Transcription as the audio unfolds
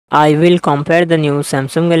I will compare the new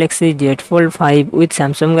Samsung Galaxy Z Fold 5 with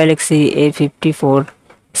Samsung Galaxy A54.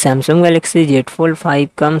 Samsung Galaxy Z Fold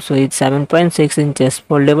 5 comes with 7.6 inches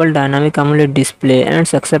foldable dynamic AMOLED display and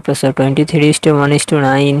success ratio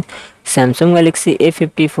 23:1:9. Samsung Galaxy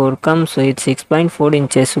A54 comes with 6.4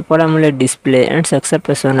 inches Super AMOLED display and success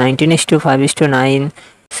ratio 19:5:9.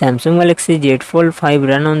 Samsung Galaxy Z Fold 5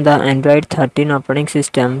 run on the Android 13 operating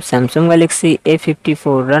system. Samsung Galaxy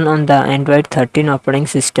A54 run on the Android 13 operating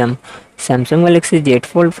system. Samsung Galaxy Z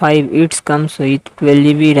Fold 5 it comes with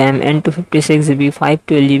 12GB RAM and 256GB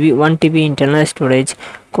 512GB 1TB internal storage.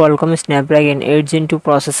 Qualcomm Snapdragon 8 Gen 2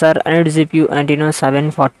 processor and GPU Adreno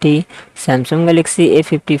 740. Samsung Galaxy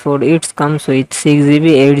A54 it comes with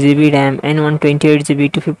 6GB 8GB RAM and 128GB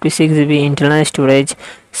 256GB internal storage.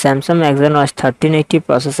 Samsung Exynos 1380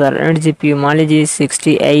 processor and GPU mileage is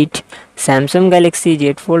 68. Samsung Galaxy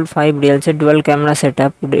Z Fold 5 real set dual camera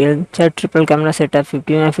setup, real set triple camera setup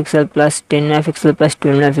 50 MP plus 10 MP plus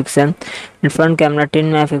 12 MP, and front camera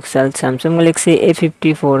 10 MP. Samsung Galaxy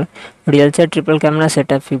A54 real set triple camera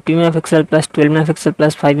setup 50 MP plus 12 MP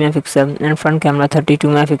plus 5 MP, and front camera 32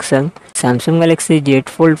 MP. Samsung Galaxy Z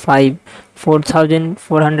Fold 5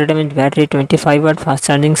 4400 mAh battery 25W fast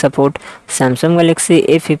charging support. Samsung Galaxy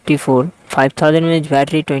A54 5000 mAh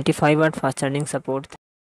battery 25W fast charging support.